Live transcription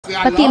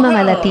Pati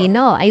mga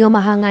Latino ay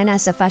humahanga na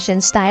sa fashion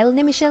style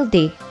ni Michelle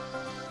Dee.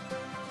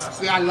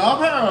 I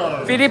love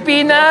her.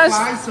 Filipinas!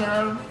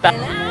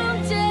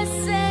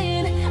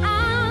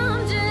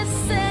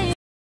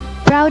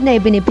 Proud na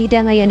ibinibida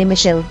ngayon ni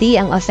Michelle Dee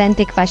ang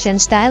authentic fashion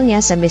style niya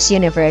sa Miss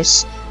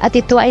Universe at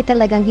ito ay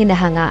talagang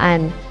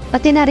hinahangaan,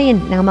 pati na rin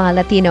ng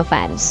mga Latino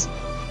fans.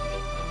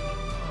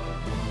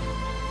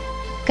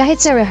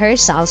 Kahit sa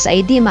rehearsals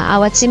ay di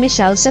maawat si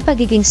Michelle sa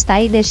pagiging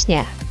stylish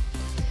niya.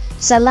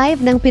 Sa live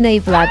ng Pinoy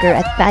vlogger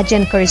at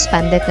pageant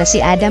correspondent na si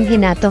Adam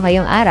Hinato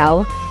ngayong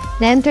araw,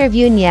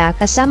 na-interview niya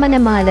kasama ng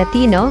mga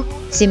Latino,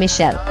 si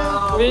Michelle.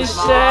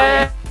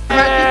 Michelle!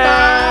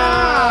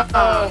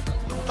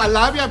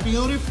 Calabria,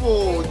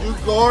 beautiful. You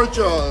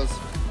gorgeous.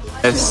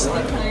 Yes.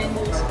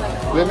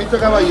 Let me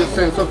talk about your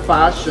sense of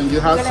fashion.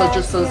 You have such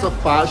a sense of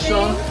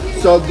fashion,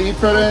 so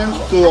different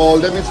to all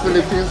the Miss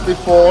Philippines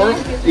before.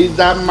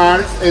 That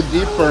marks a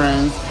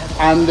difference.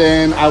 And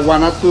then I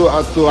wanted to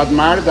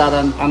admire that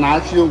and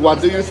ask you, what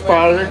do you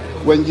inspire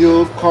when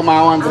you come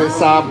out and dress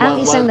up?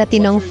 Ang isang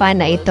Latinong fan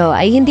na ito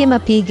ay hindi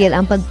mapigil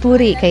ang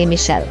pagpuri kay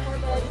Michelle.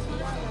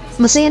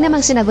 Masaya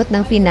namang sinagot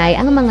ng Pinay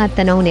ang mga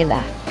tanong nila.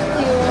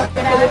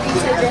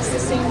 Philippines are dressed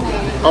the same way.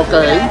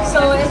 Okay.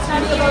 So it's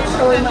not about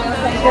showing my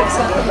authentic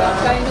self, about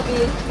trying to be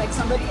like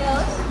somebody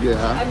else. Yeah.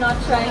 I'm not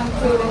trying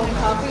to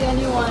copy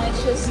anyone, it's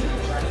just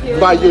here.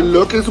 But your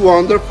look is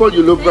wonderful.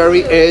 You look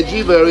very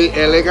edgy, very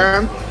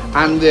elegant.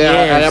 And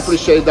Yes. I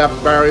appreciate that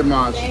very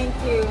much. Thank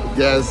you.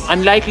 Yes.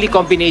 Unlikely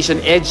combination,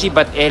 edgy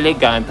but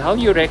elegant. How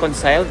you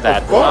reconcile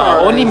that? Of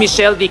course. Only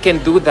Michelle Dee can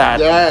do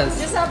that.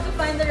 Yes. Just have to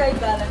find the right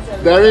balance.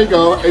 There you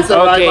go. It's a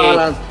right Okay.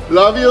 balance.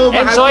 Love you.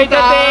 Enjoy the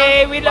Mahal kita.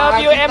 day! We love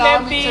you, Mahal kita,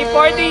 MMD, Michelle.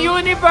 for the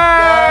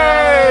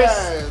universe!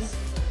 Yes.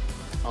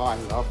 Oh, I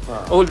love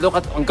her. Oh, look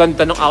at, ang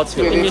ganda ng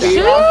outfit ni Filipinas,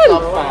 Michelle!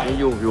 top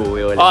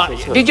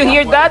five. Did you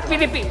hear that?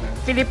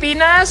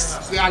 Filipinas?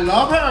 I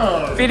love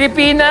her.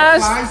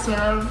 Filipinas? Hi,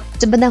 sir.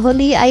 Sa bandang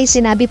huli ay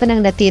sinabi pa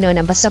ng Latino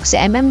na pasok si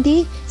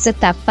MMD sa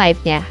top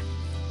 5 niya.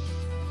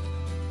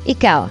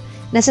 Ikaw,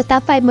 nasa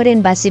top 5 mo rin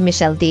ba si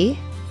Michelle Dee?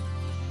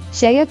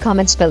 Share your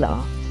comments below.